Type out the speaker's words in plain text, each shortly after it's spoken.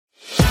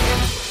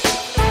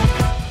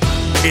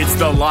It's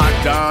the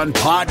Locked On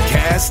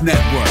Podcast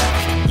Network,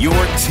 your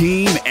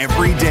team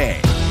every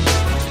day.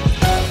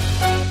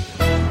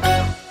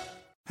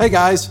 Hey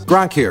guys,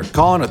 Gronk here,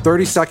 calling a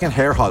 30-second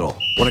hair huddle.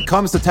 When it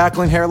comes to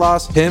tackling hair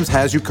loss, Hims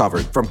has you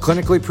covered. From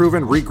clinically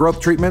proven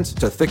regrowth treatments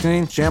to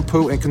thickening,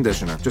 shampoo, and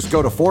conditioner. Just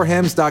go to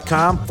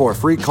 4hims.com for a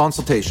free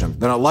consultation.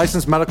 Then a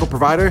licensed medical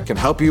provider can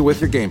help you with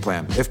your game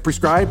plan. If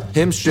prescribed,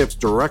 Hims ships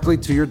directly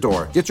to your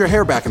door. Get your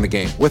hair back in the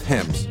game with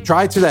Hims.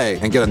 Try today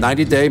and get a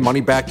 90-day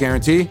money-back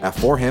guarantee at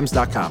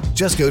 4hims.com.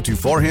 Just go to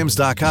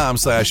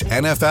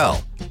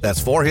 4hims.com/NFL.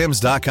 That's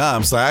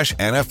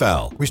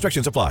 4hims.com/NFL.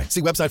 Restrictions apply.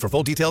 See website for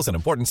full details and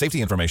important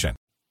safety information.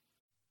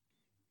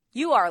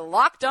 You are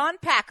Locked On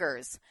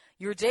Packers,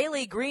 your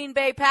daily Green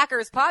Bay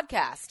Packers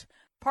podcast,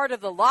 part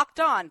of the Locked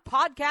On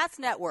Podcast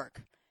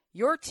Network,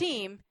 your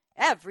team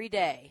every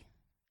day.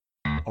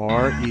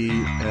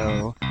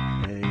 RELAX.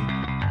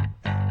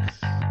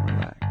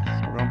 Relax.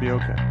 We're going to be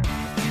okay.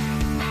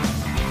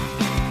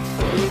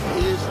 It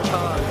is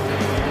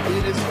time.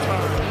 It is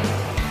time.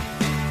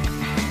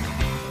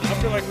 I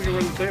feel like we can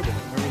run the table.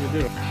 I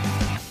really do.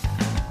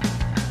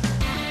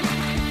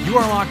 You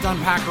are Locked On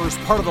Packers,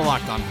 part of the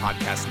Locked On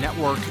Podcast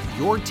Network,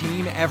 your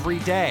team every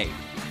day.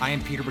 I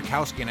am Peter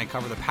Bukowski, and I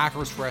cover the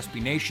Packers for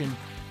SB Nation.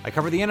 I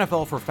cover the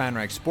NFL for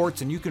FanRag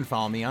Sports, and you can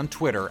follow me on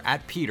Twitter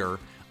at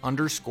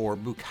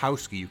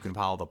Peter_Bukowski. You can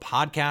follow the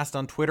podcast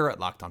on Twitter at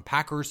Locked On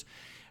Packers,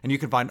 and you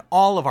can find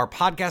all of our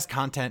podcast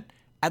content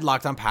at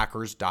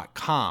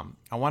LockedOnPackers.com.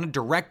 I want to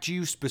direct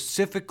you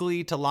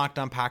specifically to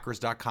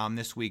LockedOnPackers.com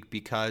this week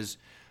because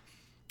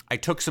I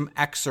took some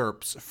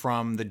excerpts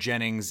from the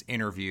Jennings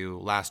interview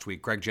last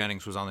week. Greg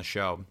Jennings was on the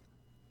show,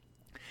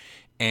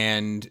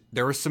 and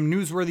there were some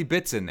newsworthy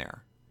bits in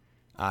there.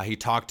 He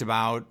talked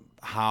about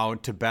how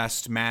to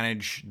best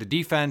manage the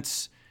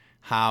defense,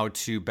 how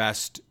to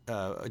best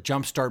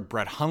jumpstart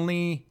Brett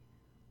Hundley,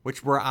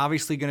 which we're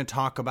obviously going to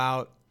talk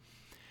about.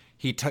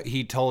 He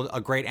told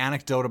a great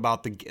anecdote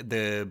about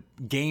the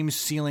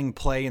game-sealing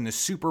play in the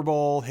Super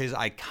Bowl, his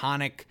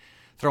iconic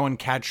throw and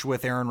catch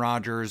with Aaron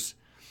Rodgers.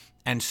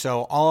 And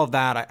so all of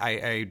that,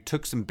 I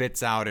took some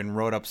bits out and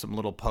wrote up some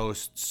little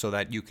posts so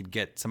that you could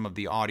get some of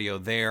the audio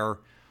there.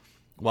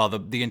 Well,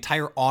 the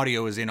entire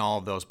audio is in all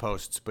of those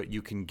posts, but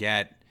you can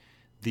get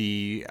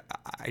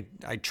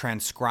I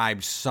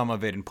transcribed some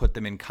of it and put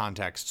them in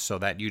context so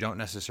that you don't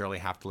necessarily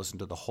have to listen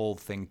to the whole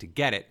thing to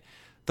get it.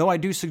 Though I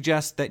do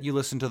suggest that you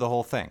listen to the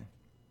whole thing.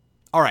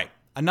 All right,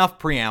 enough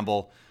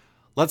preamble.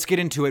 Let's get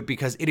into it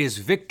because it is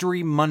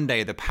Victory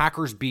Monday. The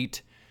Packers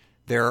beat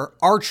their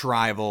arch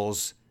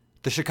rivals,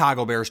 the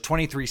Chicago Bears,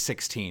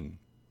 23-16.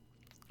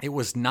 It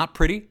was not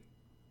pretty.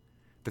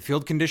 The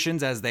field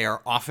conditions, as they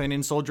are often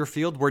in Soldier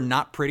Field, were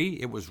not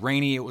pretty. It was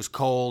rainy. It was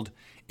cold.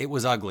 It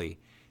was ugly.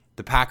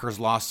 The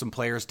Packers lost some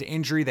players to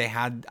injury. They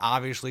had,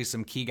 obviously,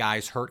 some key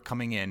guys hurt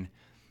coming in,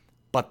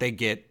 but they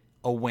get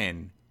a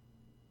win.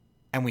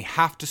 And we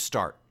have to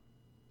start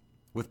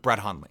with Brett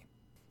Hundley.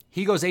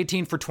 He goes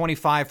 18 for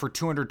 25 for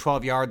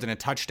 212 yards and a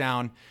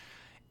touchdown,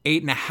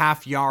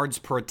 8.5 yards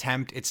per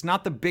attempt. It's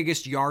not the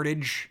biggest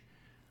yardage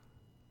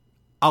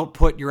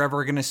output you're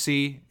ever going to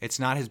see. It's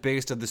not his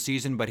biggest of the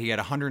season, but he had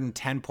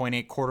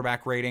 110.8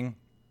 quarterback rating,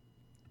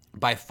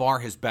 by far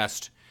his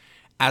best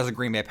as a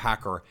Green Bay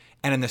Packer.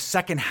 And in the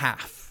second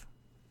half,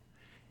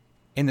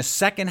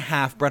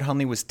 Brett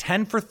Hundley was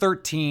 10 for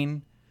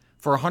 13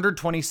 for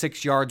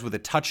 126 yards with a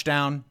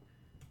touchdown,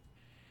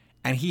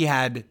 and he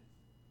had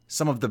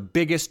some of the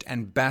biggest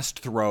and best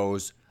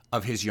throws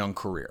of his young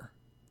career.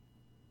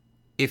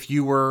 If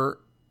you were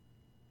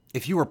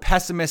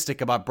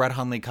pessimistic about Brett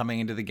Hundley coming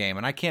into the game,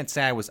 and I can't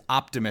say I was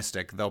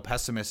optimistic, though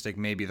pessimistic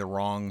may be the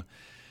wrong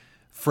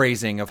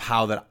phrasing of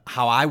how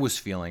I was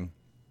feeling,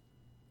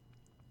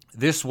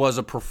 this was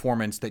a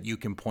performance that you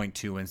can point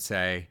to and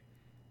say,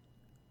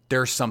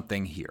 there's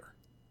something here.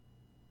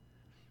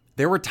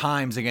 There were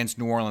times against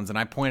New Orleans, and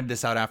I pointed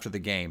this out after the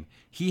game,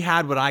 he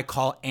had what I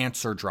call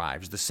answer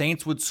drives. The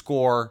Saints would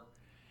score,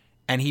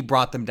 and he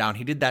brought them down.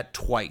 He did that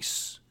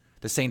twice.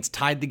 The Saints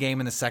tied the game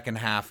in the second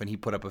half, and he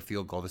put up a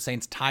field goal. The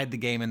Saints tied the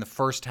game in the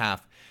first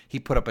half. He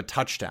put up a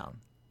touchdown.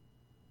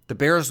 The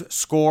Bears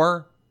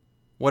score.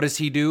 What does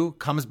he do?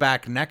 Comes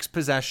back next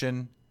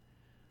possession,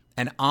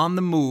 and on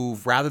the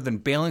move, rather than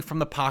bailing from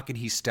the pocket,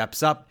 he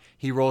steps up,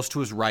 he rolls to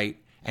his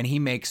right, and he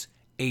makes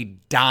a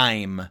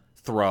dime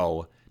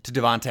throw to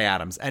Davante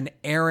Adams, an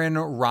Aaron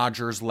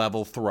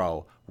Rodgers-level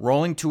throw,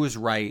 rolling to his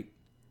right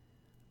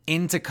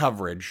into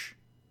coverage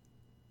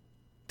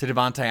to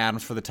Davante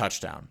Adams for the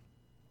touchdown.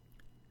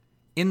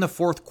 In the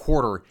fourth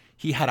quarter,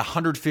 he had a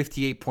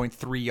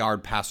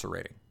 158.3-yard passer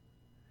rating.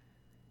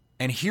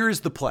 And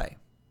here's the play.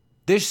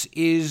 This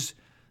is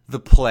the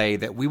play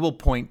that we will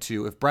point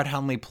to if Brett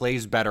Hundley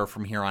plays better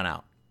from here on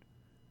out.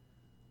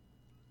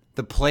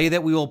 The play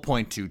that we will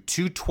point to,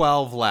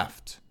 2:12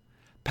 left.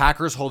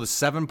 Packers hold a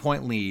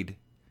 7-point lead,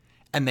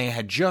 and they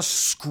had just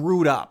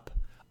screwed up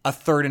a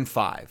 3rd and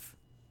 5.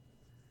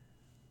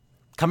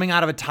 Coming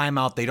out of a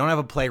timeout, they don't have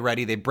a play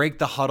ready. They break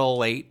the huddle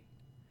late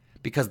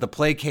because the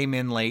play came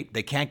in late.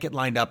 They can't get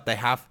lined up. They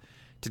have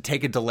to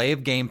take a delay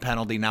of game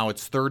penalty. Now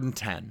it's 3rd and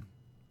 10.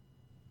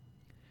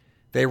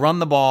 They run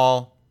the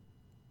ball.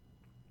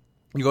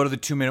 You go to the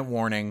 2-minute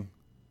warning,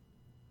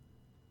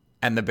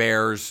 and the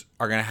Bears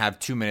are going to have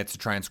 2 minutes to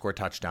try and score a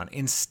touchdown.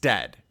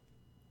 Instead,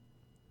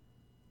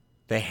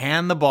 they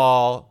hand the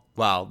ball,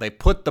 well, they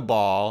put the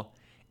ball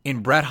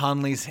in Brett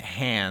Hundley's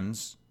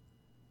hands,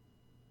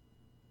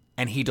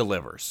 and he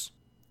delivers.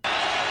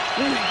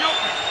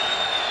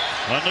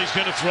 Hundley's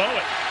going to throw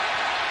it.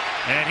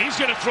 And he's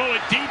going to throw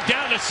it deep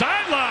down the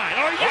sideline.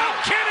 Are you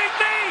kidding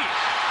me?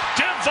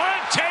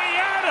 Davante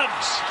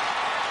Adams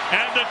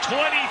at the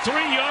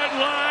 23-yard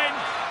line.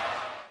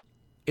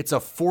 It's a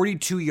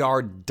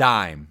 42-yard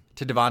dime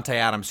to Davante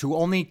Adams, who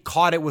only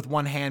caught it with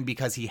one hand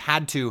because he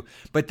had to.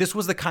 But this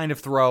was the kind of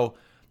throw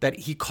that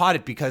he caught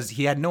it because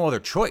he had no other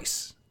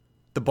choice.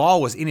 The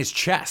ball was in his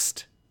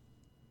chest.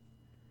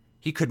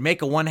 He could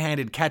make a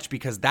one-handed catch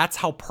because that's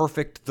how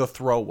perfect the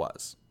throw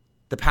was.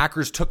 The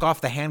Packers took off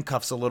the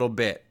handcuffs a little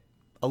bit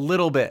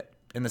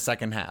in the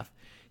second half.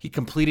 He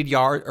completed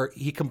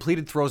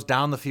throws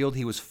down the field.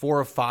 He was 4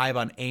 of 5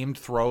 on aimed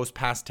throws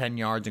past 10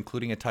 yards,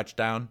 including a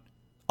touchdown.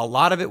 A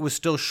lot of it was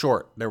still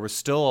short. There was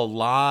still a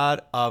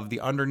lot of the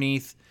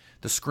underneath,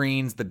 the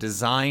screens, the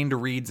designed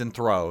reads and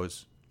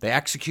throws. They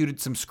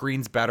executed some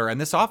screens better, and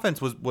this offense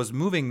was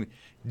moving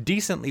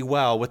decently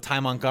well with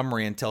Ty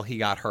Montgomery until he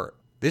got hurt.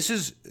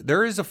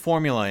 There is a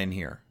formula in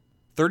here.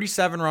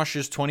 37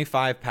 rushes,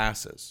 25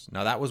 passes.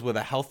 Now, that was with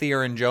a healthy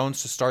Aaron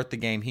Jones to start the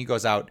game. He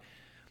goes out.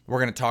 We're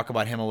going to talk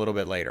about him a little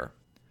bit later.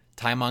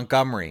 Ty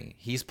Montgomery,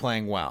 he's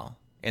playing well.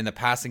 In the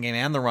passing game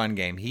and the run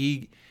game,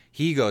 he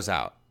goes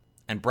out.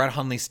 And Brett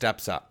Hundley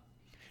steps up.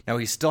 Now,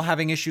 he's still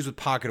having issues with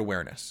pocket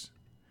awareness.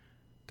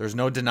 There's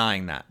no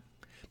denying that.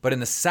 But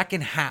in the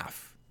second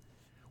half,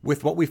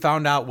 with what we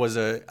found out was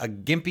a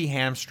gimpy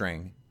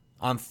hamstring,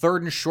 on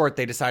 3rd and short,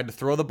 they decide to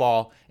throw the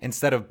ball.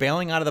 Instead of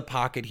bailing out of the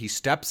pocket, he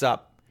steps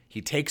up.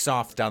 He takes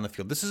off down the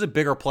field. This is a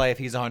bigger play if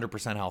he's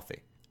 100%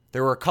 healthy.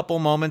 There were a couple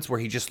moments where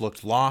he just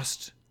looked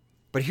lost.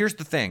 But here's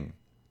the thing.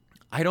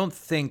 I don't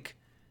think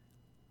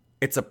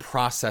it's a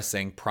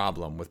processing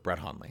problem with Brett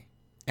Hundley.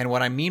 And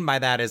what I mean by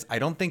that is I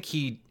don't think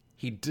he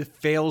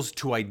fails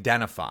to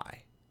identify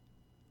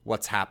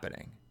what's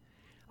happening.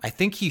 I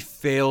think he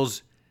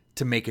fails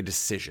to make a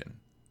decision.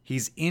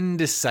 He's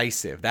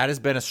indecisive. That has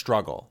been a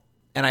struggle.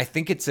 And I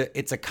think it's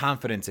a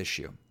confidence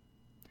issue.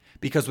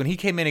 Because when he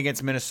came in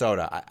against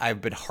Minnesota,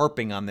 I've been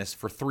harping on this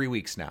for 3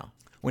 weeks now.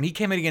 When he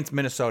came in against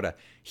Minnesota,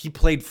 he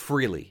played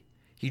freely.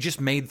 He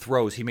just made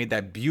throws. He made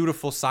that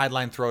beautiful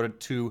sideline throw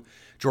to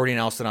Jordy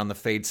Nelson on the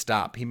fade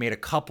stop. He made a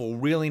couple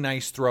really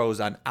nice throws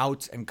on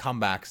outs and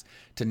comebacks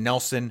to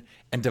Nelson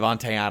and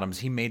Davante Adams.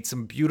 He made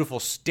some beautiful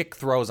stick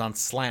throws on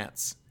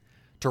slants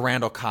to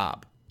Randall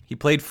Cobb. He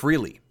played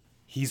freely.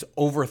 He's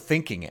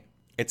overthinking it.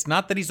 It's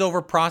not that he's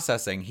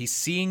overprocessing. He's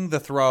seeing the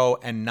throw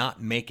and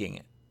not making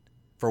it.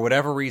 For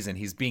whatever reason,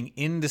 he's being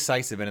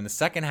indecisive. And in the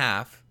second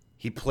half,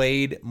 he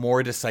played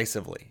more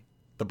decisively.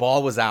 The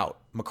ball was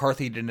out.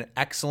 McCarthy did an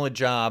excellent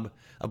job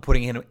of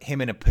putting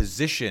him in a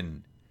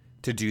position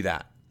to do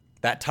that.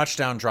 That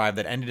touchdown drive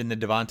that ended in the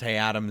Davante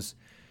Adams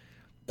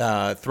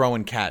throw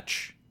and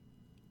catch.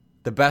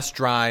 The best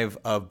drive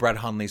of Brett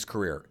Hundley's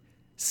career.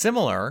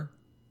 Similar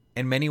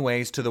in many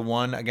ways to the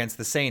one against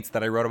the Saints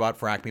that I wrote about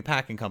for Acme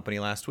Packing Company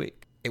last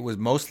week. It was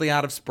mostly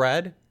out of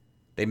spread.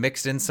 They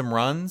mixed in some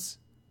runs,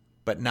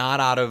 but not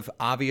out of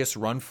obvious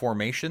run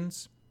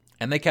formations.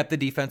 And they kept the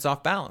defense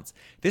off balance.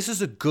 This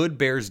is a good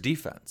Bears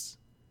defense.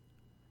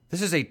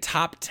 This is a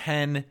top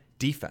 10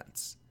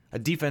 defense. A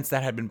defense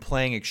that had been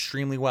playing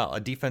extremely well. A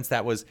defense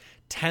that was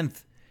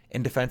 10th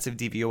in defensive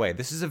DVOA.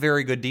 This is a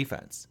very good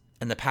defense.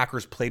 And the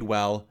Packers played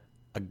well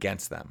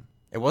against them.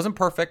 It wasn't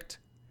perfect.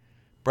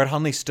 Brett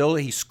Hundley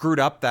he screwed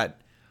up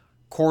that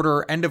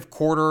end of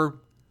quarter.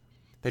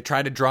 They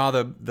tried to draw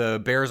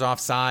the Bears off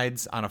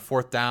sides on a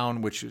 4th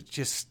down, which was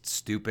just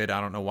stupid.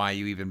 I don't know why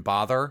you even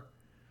bother.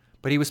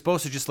 But he was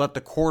supposed to just let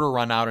the quarter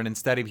run out, and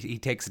instead he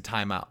takes a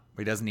timeout.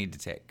 He doesn't need to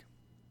take.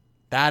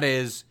 That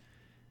is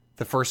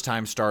the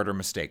first-time starter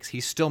mistakes.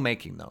 He's still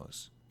making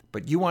those.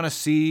 But you want to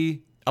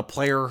see a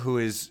player who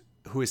is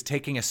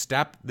taking a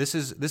step. This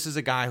is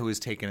a guy who is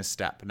taking a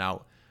step.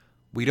 Now,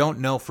 we don't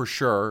know for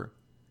sure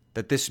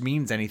that this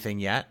means anything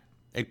yet.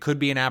 It could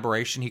be an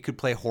aberration. He could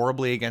play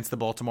horribly against the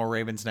Baltimore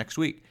Ravens next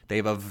week. They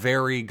have a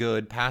very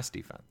good pass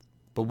defense.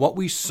 But what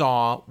we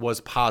saw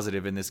was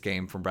positive in this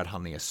game from Brett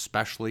Hundley,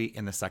 especially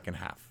in the second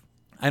half.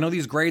 I know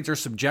these grades are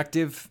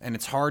subjective and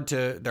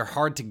they're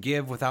hard to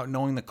give without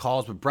knowing the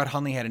calls, but Brett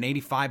Hundley had an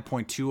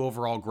 85.2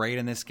 overall grade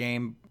in this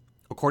game.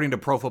 According to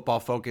Pro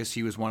Football Focus,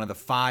 he was one of the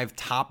 5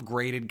 top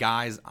graded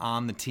guys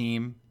on the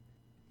team.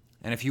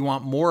 And if you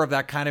want more of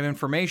that kind of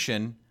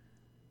information,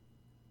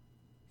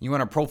 you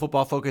want a Pro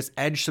Football Focus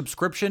Edge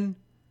subscription,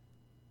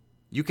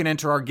 you can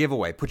enter our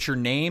giveaway. Put your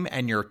name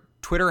and your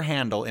Twitter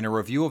handle in a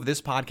review of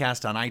this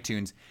podcast on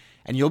iTunes,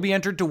 and you'll be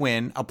entered to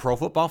win a Pro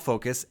Football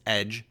Focus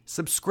Edge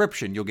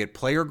subscription. You'll get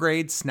player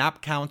grades,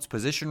 snap counts,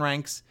 position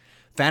ranks,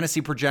 fantasy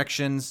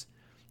projections,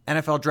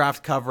 NFL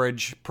draft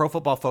coverage, Pro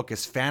Football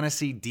Focus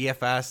Fantasy,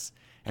 DFS,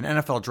 and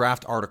NFL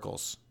draft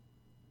articles.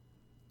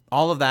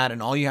 All of that,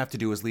 and all you have to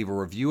do is leave a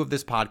review of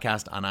this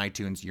podcast on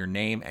iTunes, your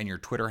name and your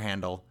Twitter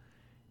handle,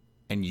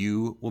 and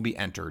you will be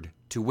entered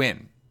to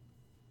win.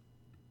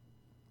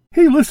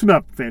 Hey, listen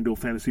up, FanDuel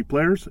Fantasy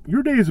players.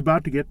 Your day is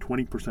about to get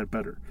 20%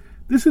 better.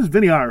 This is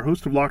Vinny Iyer,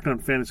 host of Locked On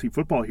Fantasy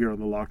Football here on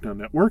the Locked On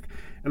Network,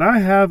 and I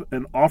have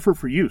an offer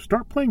for you.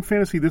 Start playing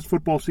fantasy this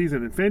football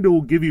season, and FanDuel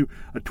will give you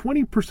a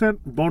 20%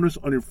 bonus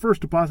on your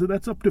first deposit.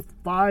 That's up to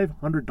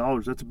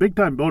 $500. That's a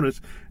big-time bonus,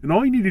 and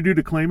all you need to do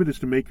to claim it is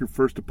to make your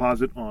first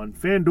deposit on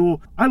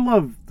FanDuel. I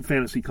love the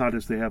fantasy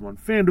contests they have on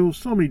FanDuel.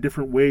 So many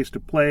different ways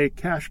to play,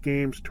 cash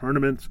games,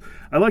 tournaments.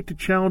 I like to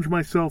challenge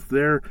myself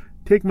there.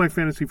 Take my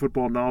fantasy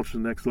football knowledge to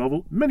the next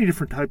level. Many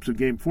different types of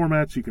game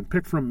formats you can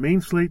pick from: main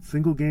slate,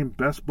 single game,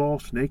 best ball,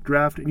 snake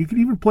draft, and you can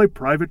even play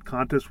private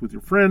contests with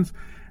your friends.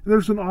 And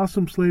there's an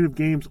awesome slate of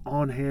games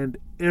on hand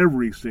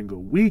every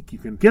single week. You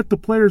can get the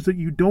players that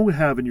you don't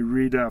have in your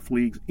redraft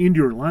leagues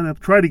into your lineup.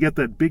 Try to get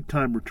that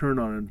big-time return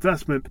on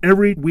investment.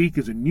 Every week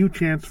is a new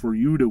chance for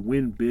you to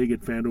win big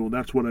at FanDuel, and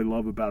that's what I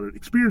love about it.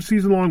 Experience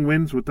season-long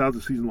wins without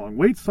the season-long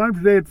waits. Sign up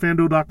today at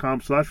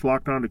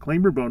FanDuel.com/LockedOn to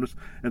claim your bonus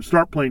and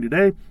start playing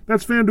today.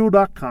 That's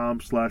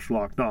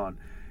FanDuel.com/LockedOn.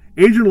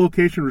 Age and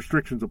location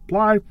restrictions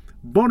apply.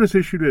 Bonus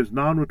issued as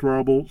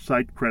non-withdrawable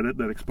site credit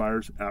that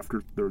expires after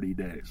 30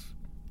 days.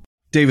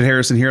 David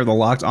Harrison here, the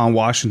Locked On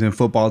Washington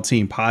Football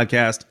Team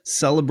podcast,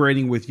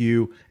 celebrating with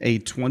you a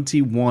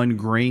 21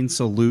 grain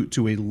salute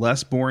to a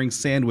less boring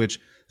sandwich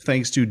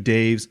thanks to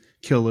Dave's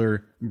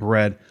Killer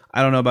Bread.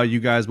 I don't know about you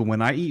guys, but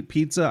when I eat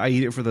pizza, I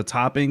eat it for the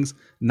toppings,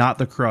 not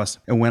the crust.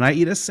 And when I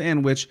eat a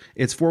sandwich,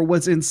 it's for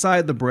what's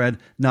inside the bread,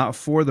 not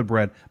for the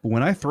bread. But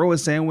when I throw a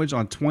sandwich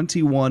on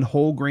 21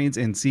 whole grains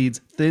and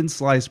seeds, thin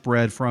sliced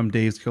bread from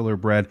Dave's Killer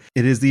Bread,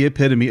 it is the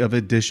epitome of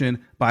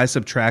addition by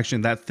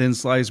subtraction. That thin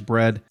sliced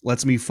bread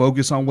lets me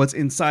focus on what's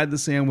inside the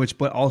sandwich,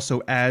 but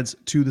also adds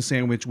to the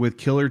sandwich with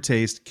killer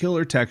taste,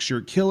 killer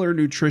texture, killer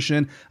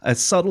nutrition, a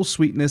subtle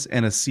sweetness,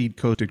 and a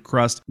seed-coated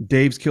crust.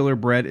 Dave's Killer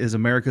Bread is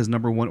America's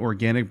 #1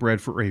 organic bread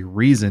for a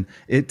reason.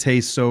 It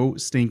tastes so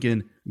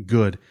stinking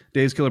good.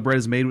 Dave's Killer Bread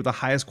is made with the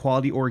highest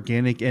quality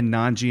organic and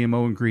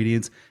non-GMO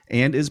ingredients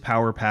and is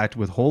power-packed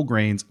with whole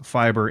grains,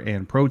 fiber,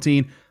 and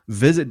protein.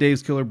 Visit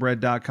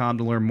daveskillerbread.com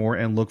to learn more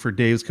and look for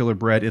Dave's Killer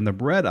Bread in the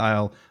bread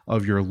aisle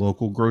of your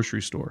local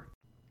grocery store.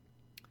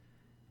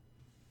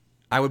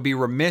 I would be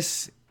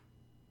remiss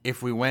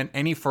if we went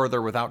any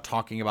further without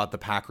talking about the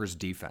Packers'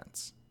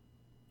 defense.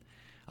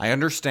 I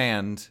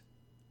understand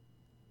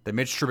that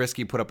Mitch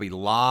Trubisky put up a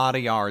lot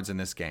of yards in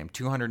this game,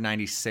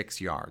 296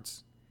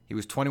 yards. He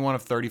was 21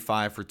 of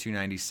 35 for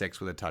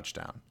 296 with a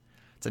touchdown.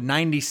 It's a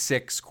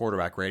 96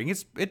 quarterback rating.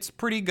 It's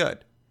pretty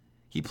good.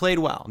 He played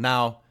well.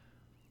 Now,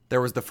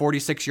 there was the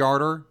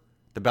 46-yarder,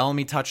 the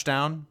Bellamy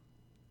touchdown.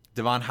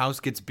 Devon House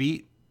gets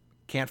beat,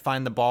 can't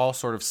find the ball,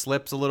 sort of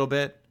slips a little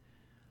bit,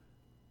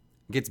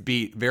 gets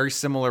beat. Very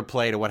similar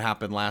play to what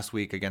happened last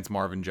week against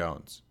Marvin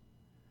Jones.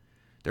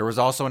 There was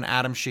also an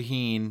Adam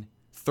Shaheen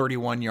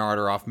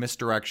 31-yarder off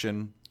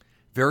misdirection.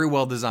 Very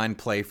well-designed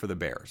play for the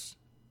Bears.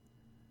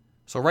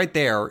 So right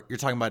there, you're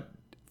talking about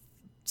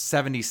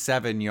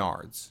 77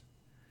 yards.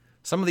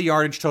 Some of the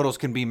yardage totals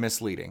can be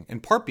misleading, in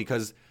part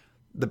because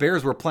the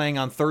Bears were playing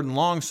on 3rd and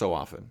long so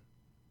often.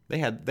 They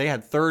had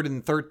 3rd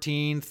and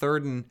 13,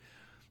 3rd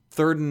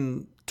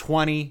and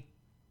 20.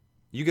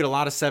 You get a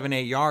lot of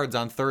 7-8 yards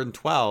on 3rd and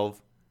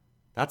 12.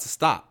 That's a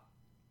stop.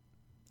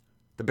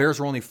 The Bears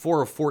were only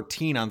 4 of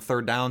 14 on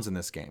 3rd downs in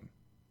this game.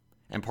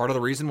 And part of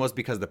the reason was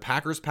because the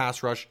Packers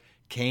pass rush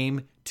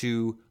came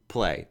to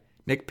play.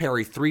 Nick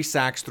Perry, 3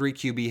 sacks, 3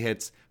 QB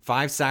hits,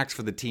 5 sacks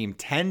for the team,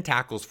 10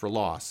 tackles for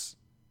loss.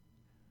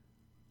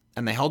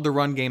 And they held the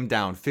run game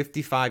down,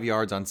 55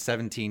 yards on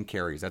 17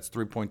 carries. That's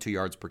 3.2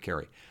 yards per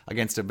carry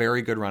against a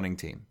very good running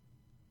team.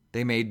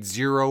 They made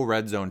 0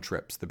 red zone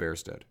trips, the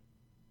Bears did,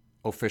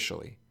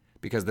 officially,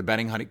 because the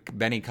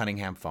Benny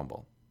Cunningham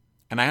fumble.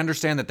 And I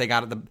understand that they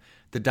got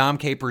the Dom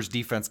Capers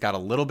defense got a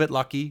little bit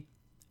lucky.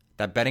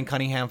 That Benny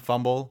Cunningham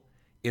fumble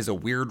is a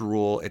weird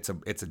rule. It's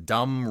a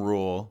dumb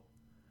rule.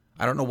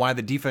 I don't know why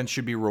the defense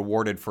should be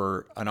rewarded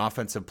for an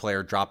offensive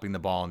player dropping the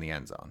ball in the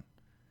end zone.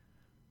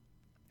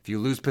 If you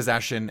lose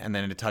possession and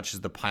then it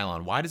touches the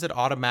pylon, why does it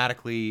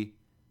automatically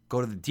go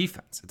to the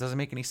defense? It doesn't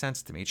make any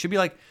sense to me. It should be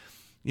like,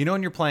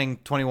 when you're playing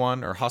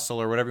 21 or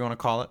hustle or whatever you want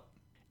to call it,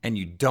 and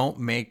you don't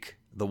make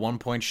the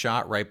 1-point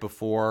shot right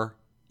before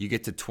you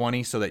get to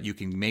 20 so that you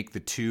can make the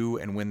 2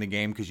 and win the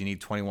game because you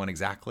need 21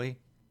 exactly.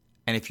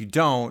 And if you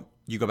don't,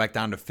 you go back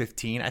down to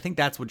 15. I think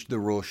that's what the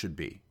rule should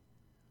be.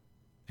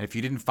 And if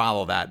you didn't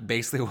follow that,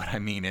 basically what I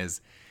mean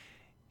is,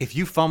 if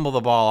you fumble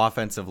the ball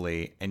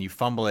offensively and you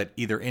fumble it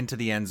either into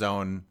the end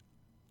zone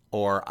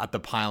or at the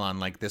pylon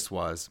like this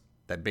was,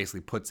 that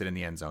basically puts it in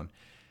the end zone,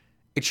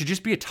 it should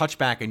just be a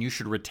touchback and you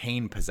should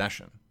retain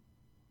possession.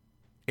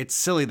 It's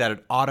silly that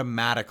it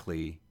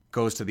automatically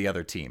goes to the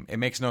other team. It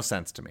makes no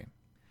sense to me.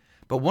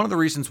 But one of the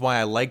reasons why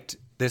I liked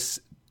this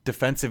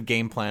defensive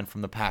game plan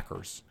from the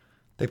Packers,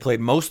 they played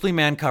mostly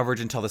man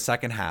coverage until the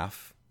second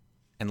half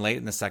and late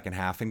in the second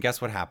half. And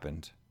guess what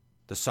happened?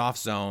 the soft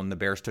zone, the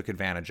Bears took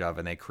advantage of,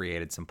 and they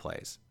created some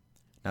plays.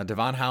 Now,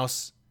 Devon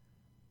House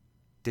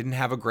didn't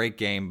have a great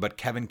game, but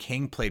Kevin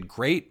King played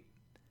great.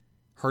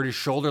 Hurt his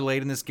shoulder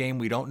late in this game.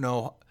 We don't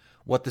know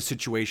what the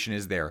situation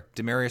is there.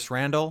 Demarius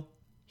Randall,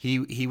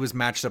 he was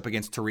matched up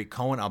against Tariq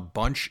Cohen a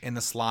bunch in the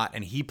slot,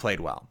 and he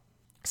played well.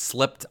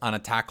 Slipped on a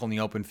tackle in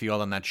the open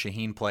field on that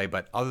Shaheen play,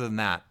 but other than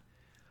that,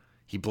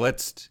 he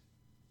blitzed.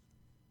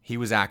 He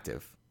was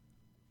active.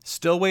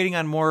 Still waiting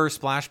on more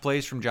splash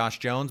plays from Josh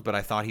Jones, but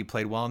I thought he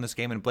played well in this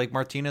game, and Blake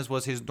Martinez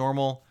was his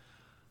normal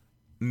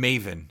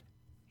maven.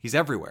 He's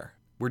everywhere.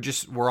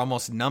 We're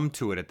almost numb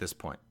to it at this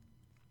point.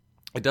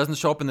 It doesn't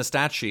show up in the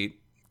stat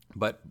sheet,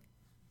 but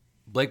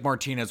Blake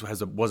Martinez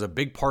was a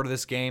big part of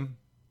this game.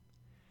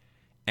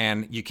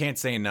 And you can't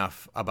say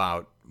enough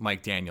about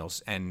Mike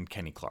Daniels and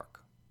Kenny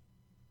Clark.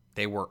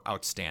 They were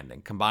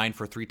outstanding. Combined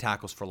for 3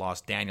 tackles for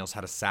loss. Daniels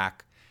had a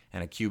sack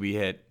and a QB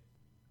hit.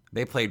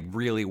 They played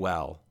really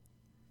well.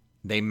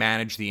 They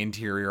managed the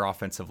interior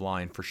offensive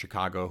line for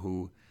Chicago,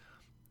 who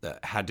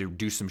had to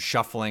do some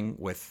shuffling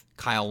with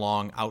Kyle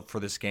Long out for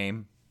this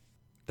game.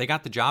 They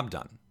got the job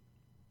done.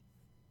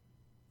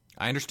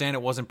 I understand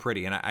it wasn't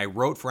pretty, and I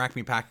wrote for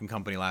Acme Packing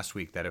Company last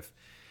week that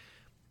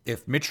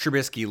if Mitch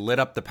Trubisky lit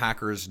up the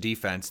Packers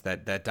defense,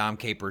 that Dom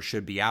Capers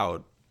should be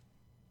out.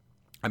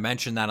 I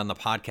mentioned that on the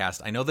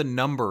podcast. I know the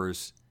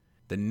numbers,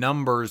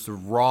 the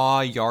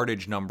raw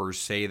yardage numbers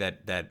say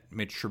that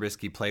Mitch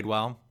Trubisky played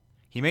well.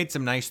 He made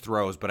some nice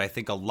throws, but I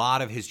think a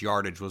lot of his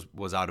yardage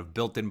was out of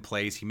built-in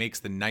plays. He makes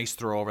the nice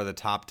throw over the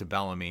top to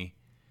Bellamy,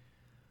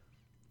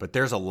 but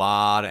there's a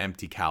lot of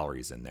empty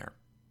calories in there.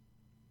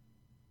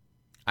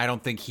 I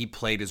don't think he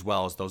played as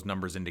well as those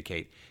numbers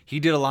indicate. He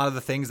did a lot of the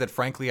things that,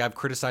 frankly, I've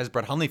criticized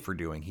Brett Hundley for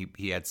doing.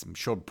 He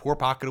showed poor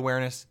pocket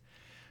awareness,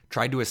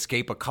 tried to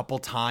escape a couple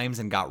times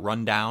and got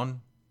run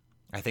down.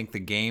 I think the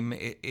game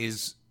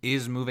is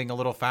moving a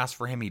little fast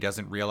for him. He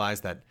doesn't realize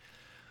that,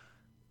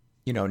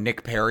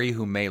 Nick Perry,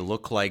 who may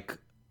look like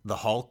the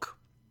Hulk,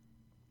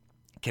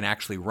 can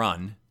actually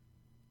run.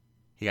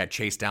 He got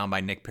chased down by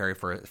Nick Perry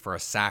for a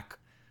sack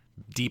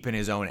deep in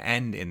his own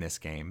end in this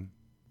game.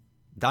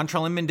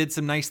 Dontrell Inman did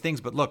some nice things,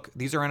 but look,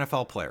 these are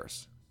NFL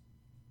players.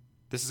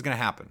 This is going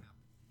to happen.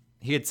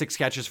 He had 6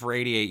 catches for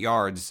 88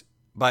 yards,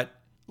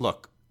 but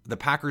look, the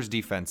Packers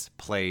defense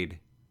played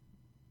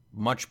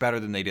much better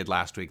than they did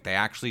last week. They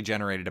actually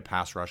generated a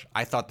pass rush.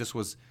 I thought this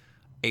was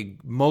a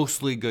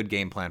mostly good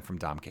game plan from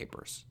Dom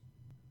Capers.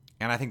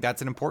 And I think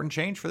that's an important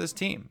change for this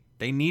team.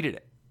 They needed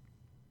it.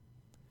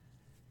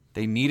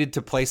 They needed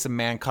to play some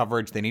man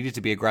coverage. They needed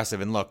to be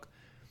aggressive. And look,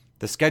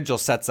 the schedule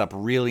sets up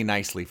really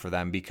nicely for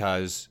them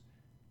because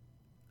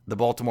the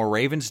Baltimore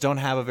Ravens don't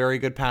have a very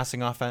good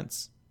passing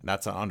offense.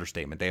 That's an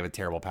understatement. They have a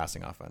terrible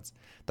passing offense.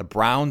 The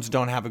Browns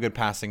don't have a good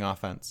passing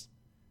offense.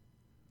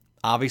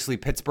 Obviously,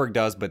 Pittsburgh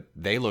does, but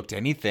they looked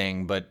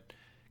anything but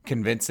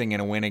convincing in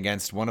a win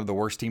against one of the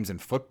worst teams in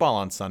football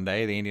on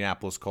Sunday, the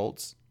Indianapolis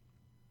Colts.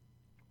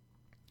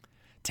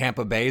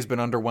 Tampa Bay has been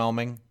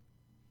underwhelming.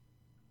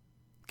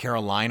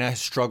 Carolina has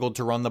struggled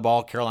to run the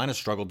ball. Carolina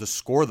struggled to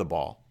score the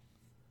ball.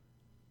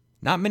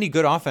 Not many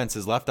good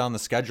offenses left on the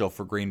schedule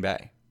for Green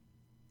Bay.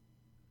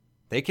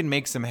 They can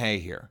make some hay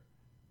here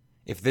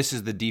if this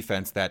is the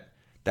defense that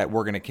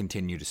we're going to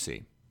continue to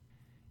see.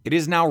 It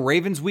is now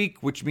Ravens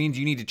week, which means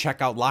you need to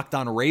check out Locked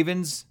On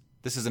Ravens.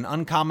 This is an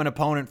uncommon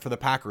opponent for the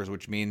Packers,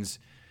 which means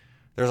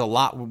there's a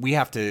lot we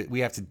have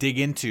to dig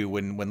into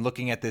when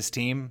looking at this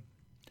team.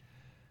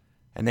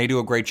 And they do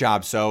a great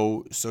job.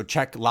 So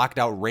check Locked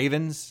Out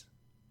Ravens.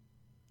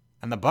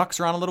 And the Bucks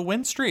are on a little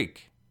win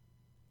streak.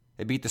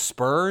 They beat the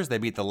Spurs. They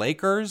beat the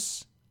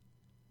Lakers.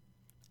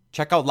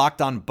 Check out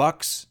Locked On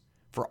Bucks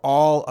for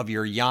all of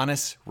your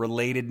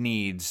Giannis-related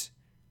needs.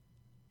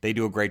 They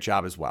do a great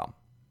job as well.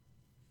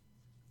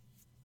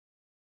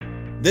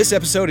 This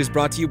episode is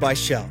brought to you by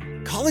Shell.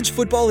 College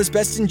football is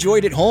best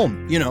enjoyed at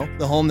home. You know,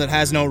 the home that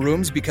has no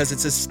rooms because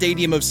it's a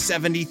stadium of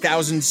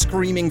 70,000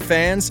 screaming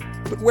fans.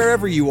 But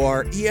wherever you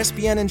are,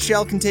 ESPN and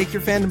Shell can take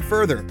your fandom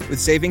further with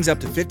savings up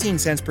to 15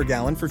 cents per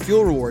gallon for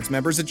fuel rewards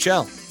members at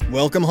Shell.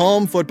 Welcome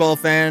home, football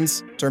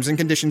fans. Terms and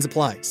conditions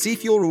apply. See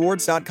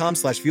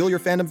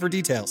fuelrewards.com/fuelyourfandom for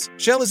details.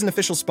 Shell is an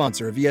official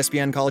sponsor of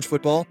ESPN College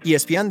Football.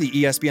 ESPN, the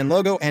ESPN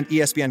logo, and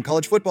ESPN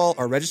College Football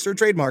are registered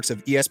trademarks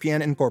of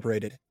ESPN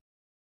Incorporated.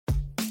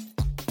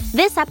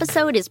 This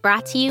episode is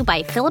brought to you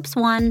by Philips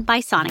One by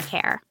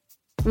Sonicare.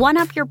 One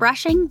up your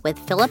brushing with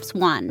Philips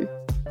One.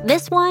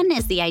 This one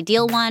is the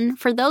ideal one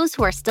for those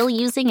who are still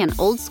using an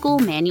old-school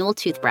manual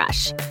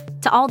toothbrush.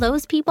 To all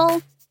those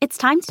people, it's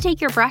time to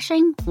take your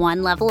brushing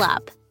one level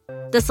up.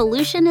 The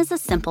solution is a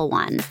simple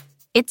one.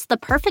 It's the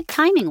perfect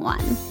timing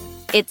one.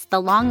 It's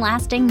the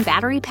long-lasting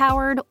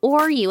battery-powered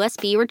or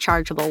USB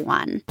rechargeable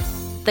one.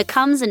 that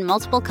comes in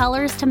multiple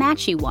colors to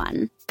match you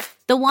one.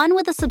 The one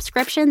with a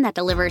subscription that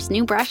delivers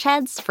new brush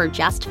heads for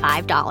just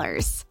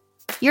 $5.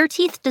 Your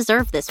teeth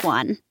deserve this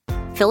one.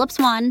 Philips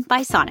One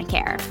by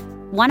Sonicare.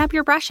 One up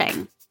your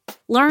brushing.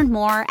 Learn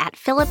more at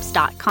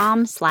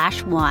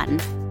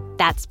philips.com/one.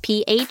 That's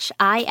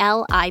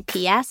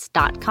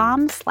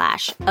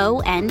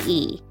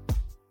PHILIPS.com/ONE.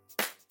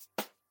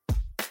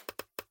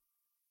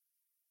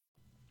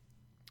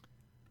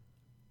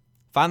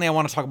 Finally, I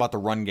want to talk about the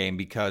run game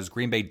because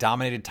Green Bay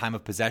dominated time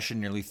of possession,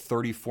 nearly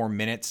 34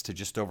 minutes to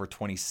just over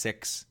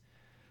 26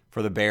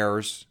 for the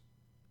Bears.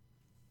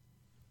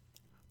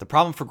 The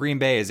problem for Green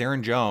Bay is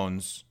Aaron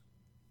Jones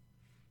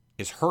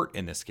is hurt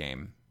in this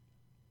game.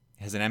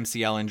 He has an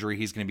MCL injury.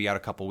 He's going to be out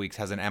a couple weeks,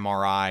 has an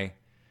MRI.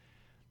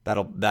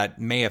 That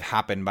may have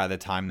happened by the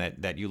time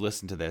that you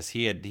listen to this.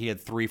 He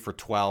had 3 for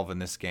 12 in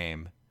this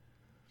game.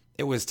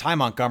 It was Ty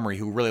Montgomery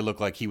who really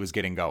looked like he was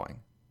getting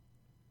going.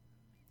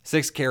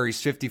 6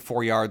 carries,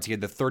 54 yards. He had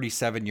the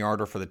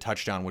 37-yarder for the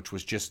touchdown, which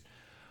was just,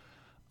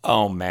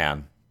 oh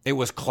man. It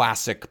was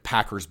classic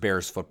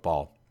Packers-Bears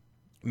football.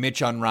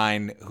 Mitch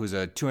Unrein, who's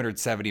a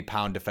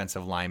 270-pound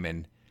defensive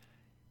lineman,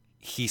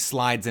 he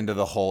slides into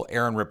the hole.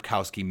 Aaron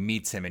Ripkowski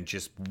meets him and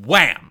just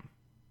wham!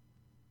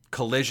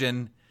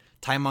 Collision.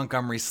 Ty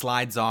Montgomery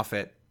slides off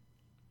it,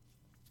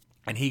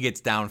 and he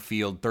gets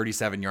downfield.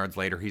 37 yards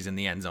later, he's in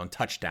the end zone.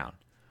 Touchdown.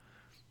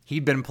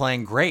 He'd been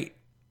playing great.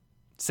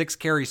 6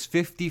 carries,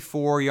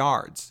 54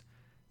 yards,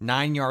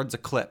 9 yards a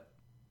clip,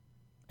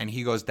 and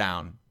he goes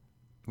down.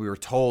 We were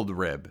told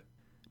rib.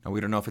 Now, we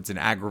don't know if it's an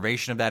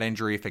aggravation of that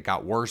injury, if it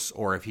got worse,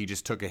 or if he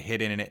just took a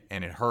hit in it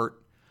and it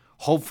hurt.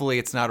 Hopefully,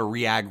 it's not a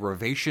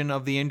re-aggravation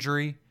of the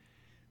injury,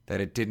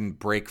 that it didn't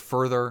break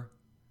further,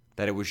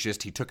 that it was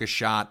just he took a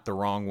shot the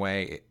wrong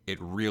way. It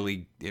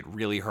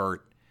really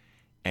hurt,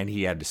 and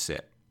he had to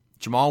sit.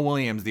 Jamal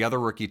Williams, the other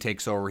rookie,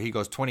 takes over. He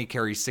goes 20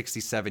 carries,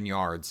 67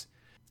 yards.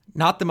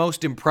 Not the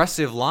most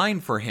impressive line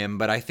for him,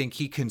 but I think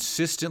he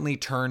consistently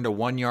turned a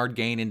 1-yard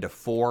gain into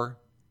 4.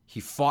 He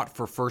fought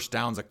for first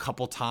downs a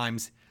couple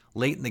times.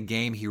 Late in the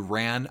game, he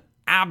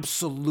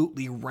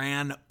absolutely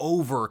ran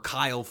over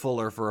Kyle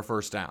Fuller for a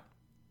first down.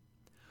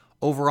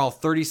 Overall,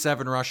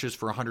 37 rushes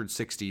for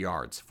 160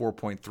 yards,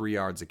 4.3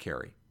 yards a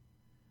carry.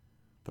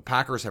 The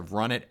Packers have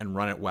run it and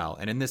run it well.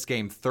 And in this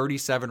game,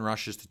 37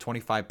 rushes to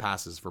 25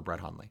 passes for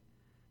Brett Hundley.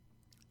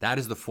 That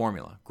is the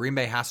formula. Green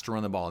Bay has to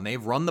run the ball, and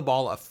they've run the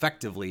ball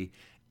effectively,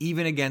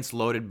 even against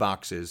loaded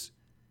boxes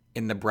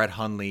in the Brett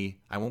Hundley,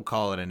 I won't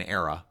call it an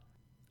era,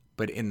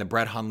 but in the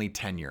Brett Hundley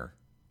tenure.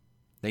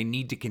 They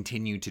need to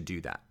continue to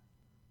do that.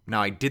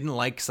 Now, I didn't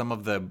like some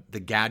of the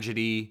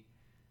gadgety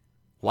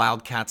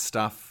Wildcat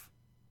stuff.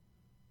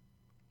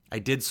 I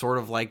did sort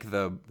of like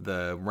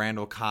the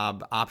Randall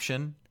Cobb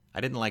option.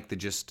 I didn't like the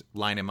just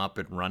line him up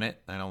and run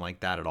it. I don't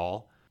like that at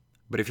all.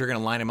 But if you're going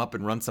to line him up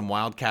and run some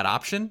Wildcat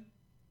option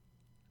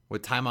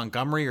with Ty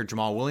Montgomery or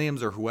Jamal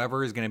Williams or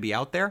whoever is going to be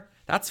out there,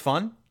 that's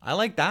fun. I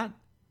like that.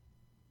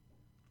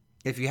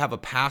 If you have a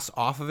pass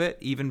off of it,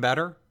 even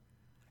better.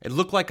 It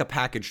looked like a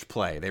packaged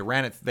play. They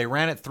ran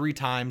it 3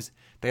 times.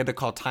 They had to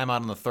call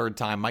timeout on the 3rd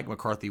time. Mike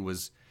McCarthy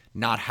was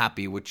not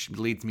happy, which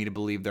leads me to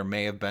believe there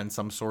may have been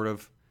some sort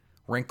of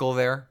wrinkle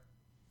there,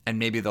 and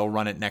maybe they'll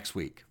run it next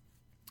week.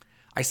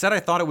 I said I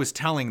thought it was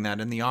telling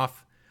that in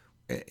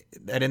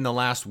the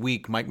last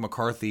week, Mike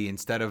McCarthy,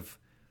 instead of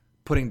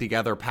putting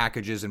together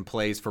packages and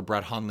plays for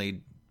Brett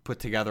Hundley, put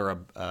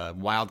together a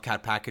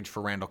Wildcat package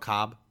for Randall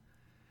Cobb.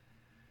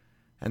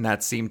 And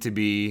that seemed to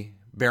be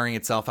bearing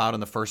itself out in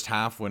the first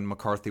half when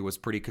McCarthy was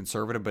pretty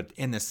conservative. But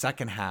in the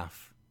second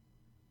half,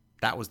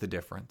 that was the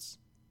difference.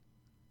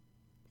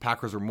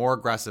 Packers were more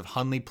aggressive.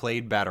 Hundley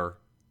played better.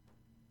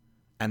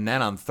 And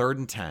then on 3rd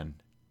and 10,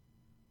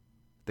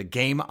 the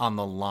game on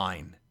the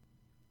line,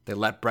 they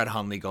let Brett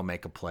Hundley go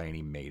make a play, and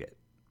he made it.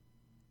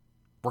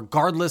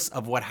 Regardless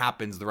of what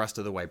happens the rest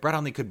of the way. Brett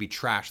Hundley could be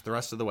trashed the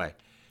rest of the way.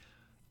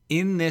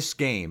 In this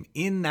game,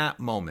 in that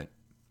moment,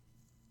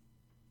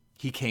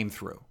 he came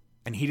through,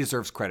 and he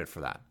deserves credit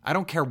for that. I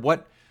don't care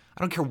what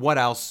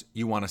else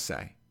you want to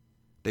say.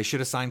 They should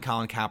have signed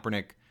Colin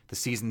Kaepernick. The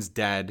season's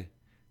dead.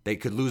 They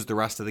could lose the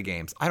rest of the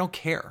games. I don't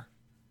care.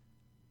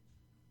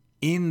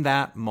 In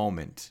that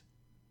moment,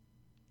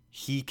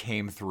 he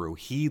came through.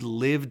 He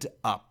lived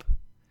up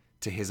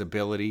to his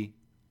ability.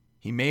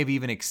 He may have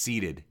even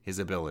exceeded his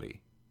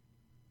ability.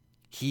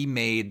 He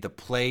made the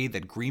play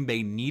that Green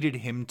Bay needed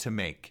him to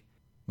make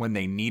when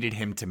they needed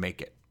him to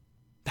make it.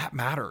 That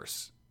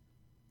matters.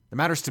 It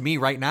matters to me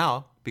right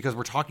now because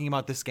we're talking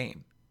about this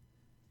game.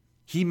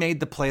 He made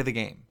the play of the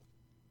game.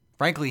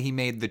 Frankly, he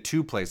made the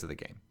 2 plays of the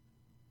game.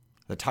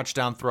 The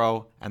touchdown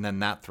throw and then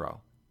that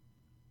throw.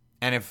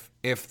 And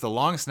if the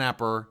long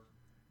snapper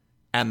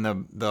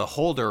and the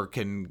holder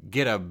can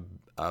get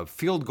a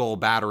field goal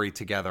battery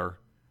together,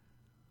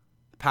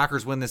 the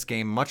Packers win this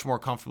game much more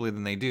comfortably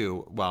than they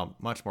do. Well,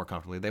 much more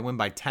comfortably. They win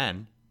by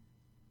 10.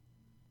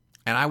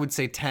 And I would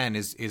say 10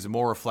 is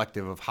more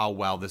reflective of how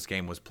well this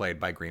game was played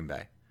by Green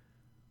Bay.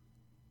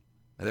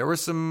 There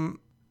was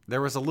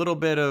a little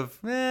bit of,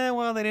 they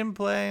didn't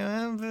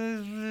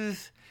play.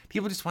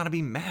 People just want to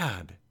be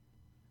mad.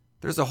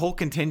 There's a whole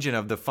contingent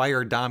of the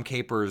Fire Dom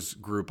Capers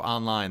group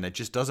online that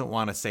just doesn't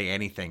want to say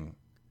anything.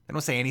 They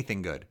don't say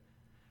anything good.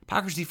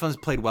 Packers defense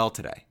played well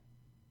today.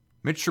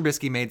 Mitch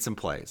Trubisky made some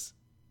plays.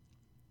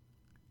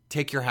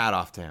 Take your hat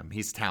off to him.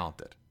 He's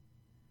talented.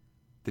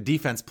 The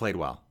defense played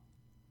well.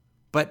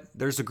 But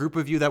there's a group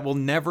of you that will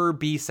never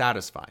be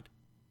satisfied.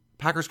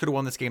 Packers could have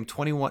won this game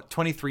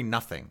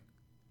 23-0.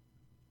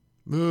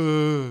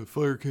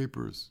 Fire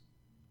Capers.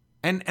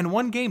 And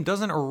one game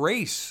doesn't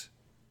erase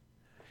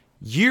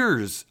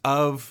years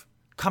of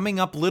coming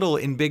up little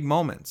in big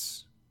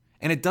moments.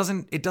 And it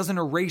doesn't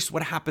erase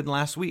what happened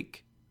last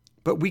week.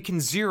 But we can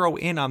zero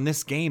in on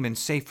this game and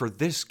say, for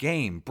this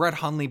game, Brett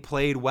Hundley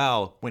played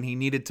well when he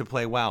needed to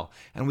play well.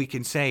 And we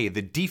can say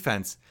the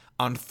defense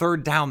on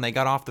third down, they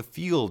got off the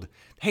field.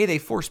 Hey, they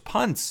forced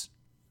punts.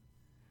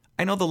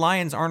 I know the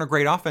Lions aren't a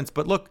great offense,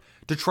 but look,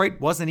 Detroit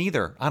wasn't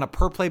either. On a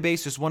per-play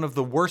basis, one of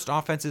the worst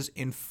offenses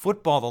in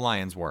football the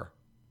Lions were.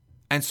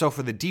 And so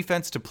for the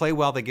defense to play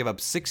well, they give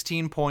up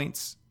 16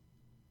 points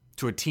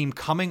to a team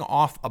coming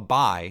off a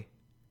bye.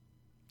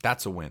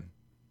 That's a win.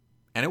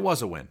 And it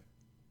was a win.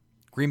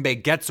 Green Bay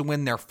gets a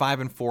win. They're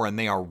 5-4, and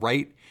they are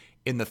right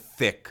in the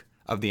thick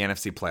of the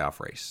NFC playoff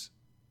race.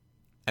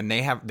 And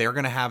they're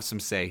going to have some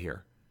say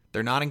here.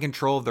 They're not in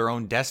control of their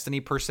own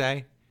destiny per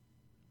se,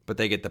 but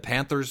they get the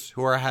Panthers,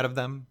 who are ahead of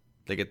them.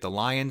 They get the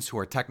Lions, who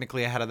are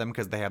technically ahead of them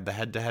because they have the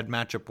head-to-head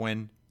matchup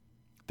win.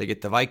 They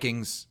get the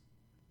Vikings,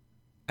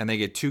 and they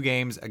get 2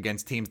 games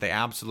against teams they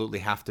absolutely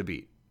have to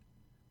beat.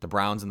 The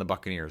Browns and the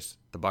Buccaneers,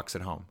 the Bucs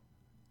at home.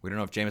 We don't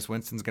know if Jameis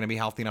Winston's going to be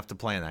healthy enough to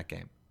play in that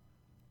game.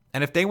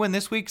 And if they win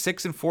this week,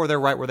 6-4, they're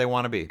right where they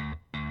want to be.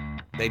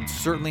 They'd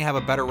certainly have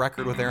a better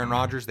record with Aaron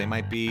Rodgers. They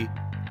might be,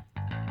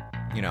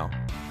 they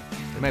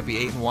might be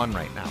 8-1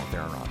 right now with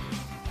Aaron Rodgers.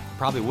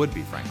 Probably would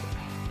be, frankly.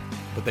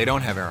 But they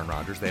don't have Aaron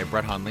Rodgers. They have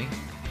Brett Hundley.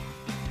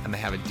 And they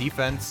have a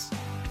defense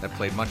that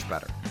played much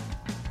better.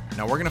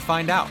 Now we're going to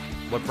find out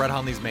what Brett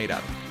Hundley's made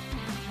out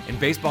of. In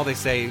baseball, they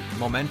say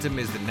momentum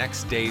is the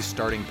next day's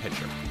starting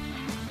pitcher.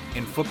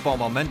 In football,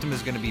 momentum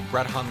is going to be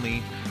Brett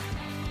Hundley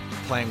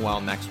playing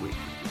well next week.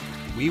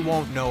 We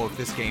won't know if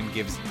this game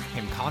gives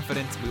him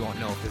confidence. We won't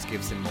know if this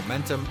gives him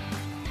momentum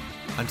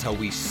until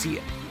we see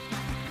it.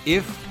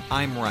 If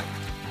I'm right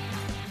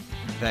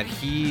that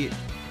his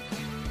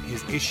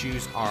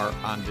issues are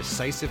on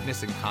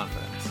decisiveness and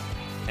confidence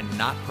and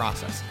not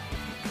processing,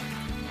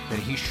 then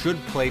he should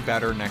play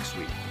better next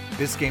week.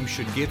 This game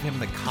should give him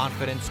the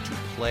confidence to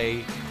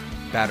play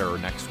better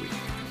next week.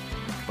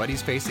 But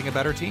he's facing a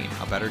better team,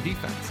 a better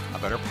defense, a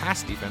better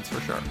pass defense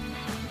for sure.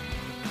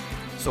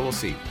 So we'll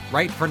see.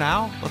 Right for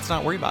now, let's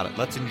not worry about it.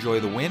 Let's enjoy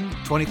the win.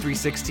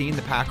 23-16,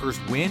 the Packers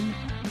win.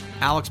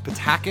 Alex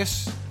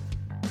Patakis,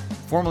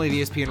 formerly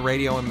of ESPN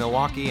Radio in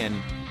Milwaukee and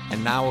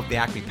now of the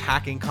Acme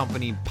Packing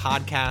Company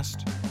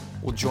podcast,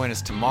 will join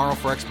us tomorrow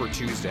for Expert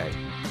Tuesday.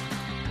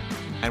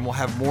 And we'll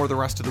have more the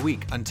rest of the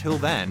week. Until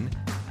then,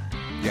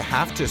 you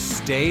have to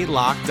stay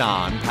locked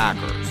on,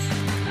 Packers.